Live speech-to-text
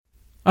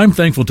I'm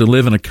thankful to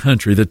live in a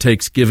country that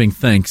takes giving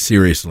thanks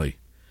seriously.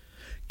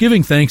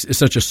 Giving thanks is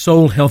such a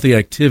soul-healthy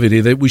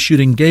activity that we should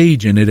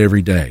engage in it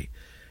every day.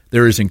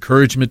 There is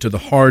encouragement to the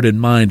heart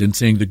and mind in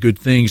seeing the good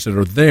things that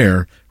are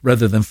there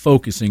rather than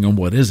focusing on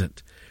what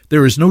isn't.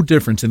 There is no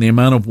difference in the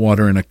amount of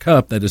water in a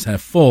cup that is half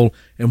full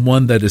and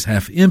one that is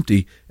half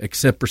empty,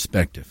 except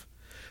perspective.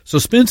 So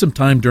spend some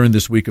time during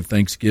this week of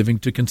Thanksgiving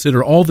to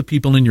consider all the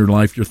people in your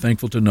life you're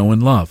thankful to know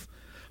and love.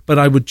 But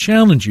I would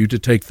challenge you to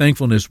take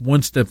thankfulness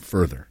one step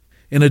further.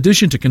 In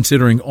addition to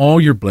considering all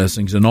your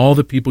blessings and all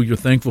the people you're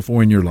thankful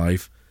for in your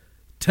life,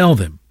 tell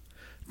them.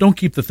 Don't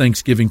keep the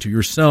Thanksgiving to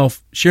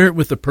yourself. Share it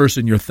with the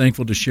person you're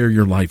thankful to share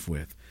your life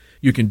with.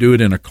 You can do it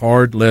in a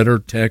card, letter,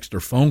 text, or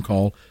phone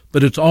call,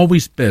 but it's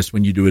always best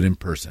when you do it in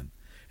person.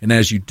 And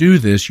as you do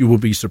this, you will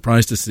be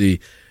surprised to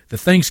see that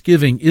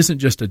Thanksgiving isn't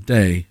just a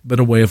day, but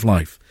a way of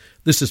life.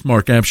 This is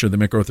Mark Absher, the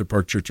MacArthur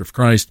Park Church of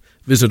Christ.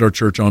 Visit our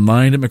church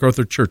online at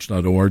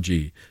macarthurchurch.org.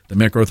 The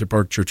MacArthur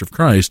Park Church of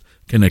Christ,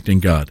 connecting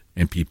God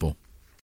and people.